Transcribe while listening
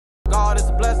God is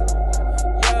a blessing.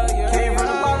 Came from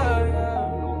the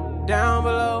bottom, down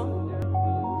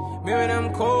below. Remember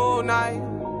them cold nights,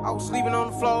 I was sleeping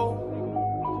on the floor.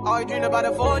 Always dreamed about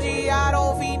the 4G out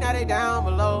on feet, now they down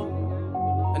below.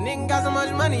 A nigga got so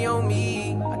much money on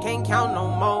me, I can't count no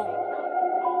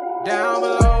more. Down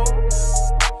below,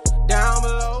 down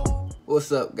below.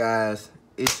 What's up, guys?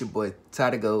 It's your boy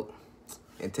Ty the Goat,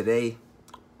 and today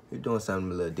we're doing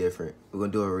something a little different. We're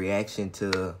gonna do a reaction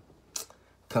to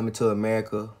Coming to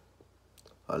America,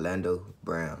 Orlando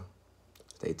Brown.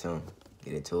 Stay tuned.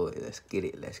 Get into it. Let's get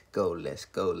it. Let's go. Let's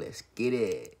go. Let's get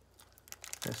it.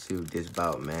 Let's see what this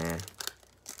about, man.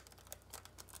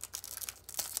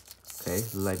 Okay,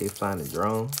 look like they find a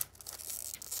drone.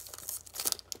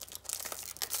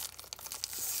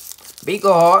 Beat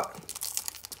go hard.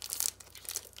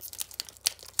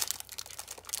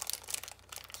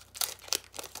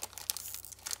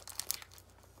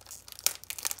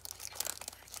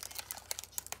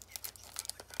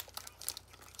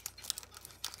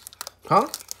 Huh?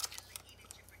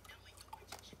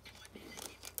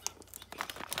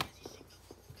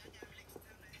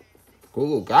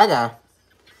 Ooh, Gaga.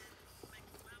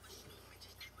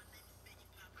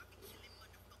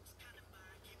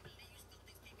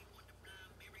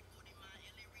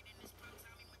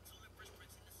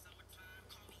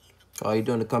 Oh, you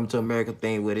doing the Come to America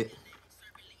thing with it?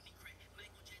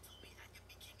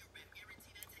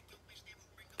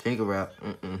 King of rap?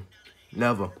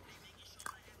 Never.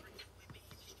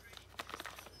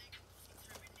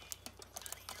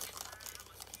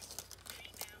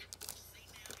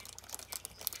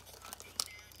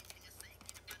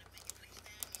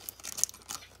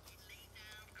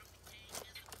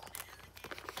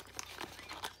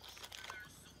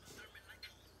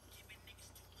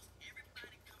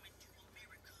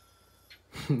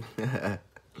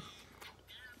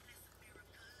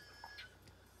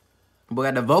 But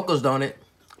got the vocals on it.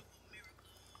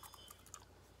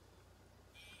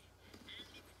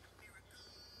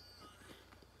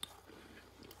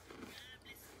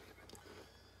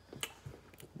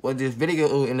 Was this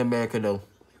video in America though?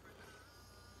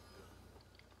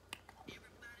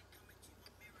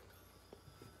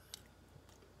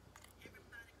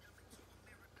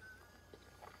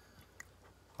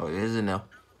 Oh, it isn't now.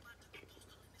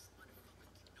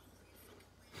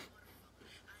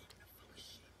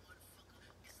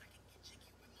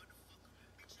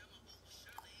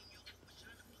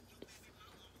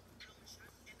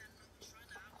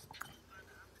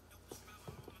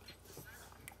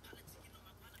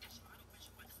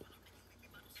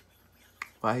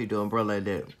 Why he doing bro like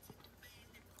that?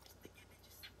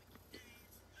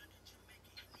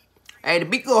 Hey, the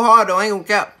beat go hard though, I ain't gonna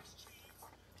cap.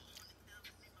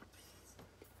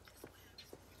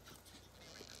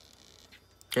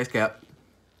 That's cap.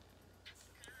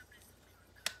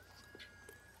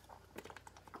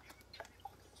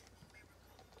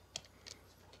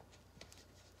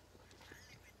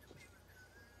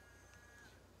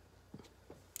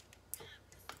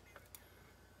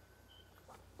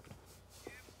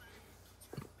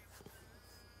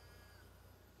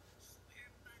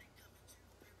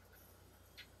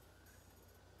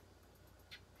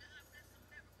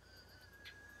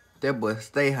 That boy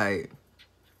stay hype.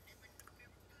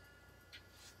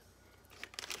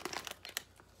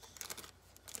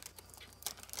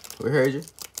 We heard you.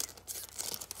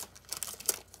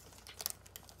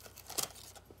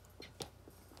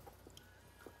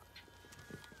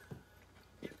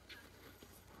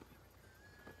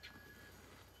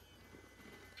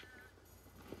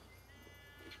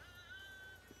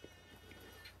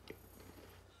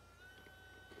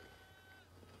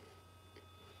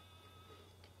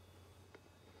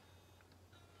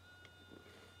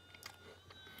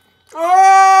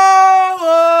 Oh!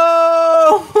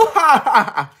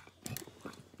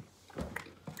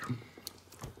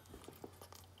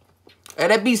 Hey,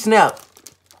 that beat snap.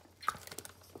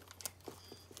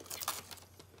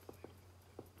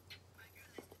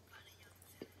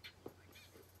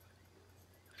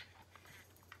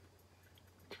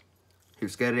 He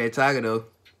was scared of that tiger though.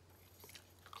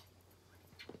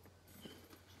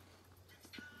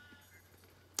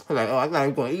 I was like, oh, I thought he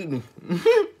was gonna eat me.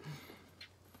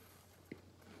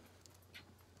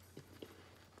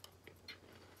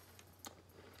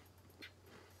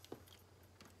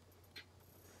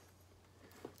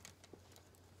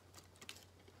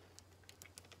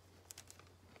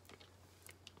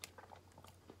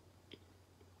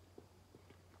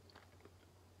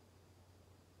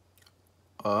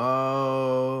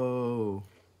 Oh.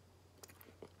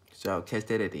 So I'll catch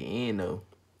that at the end though.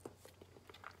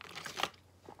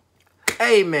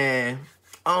 Hey man,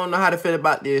 I don't know how to feel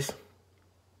about this.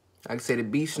 Like I said, the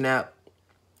beat snap.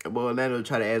 But Orlando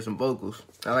tried to add some vocals.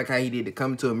 I like how he did the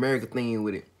Coming to America thing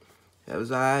with it. That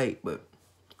was alright, but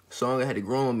the song had to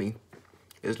grow on me.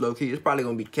 It's low key. It's probably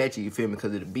gonna be catchy, you feel me,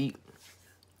 because of the beat.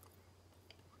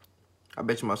 I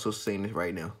bet you my sister sing this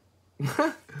right now.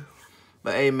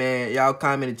 But hey, man, y'all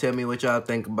comment and tell me what y'all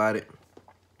think about it.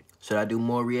 Should I do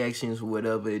more reactions?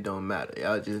 Whatever, it don't matter.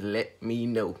 Y'all just let me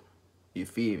know. You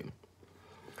feel me?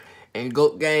 And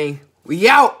GOAT Gang, we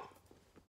out!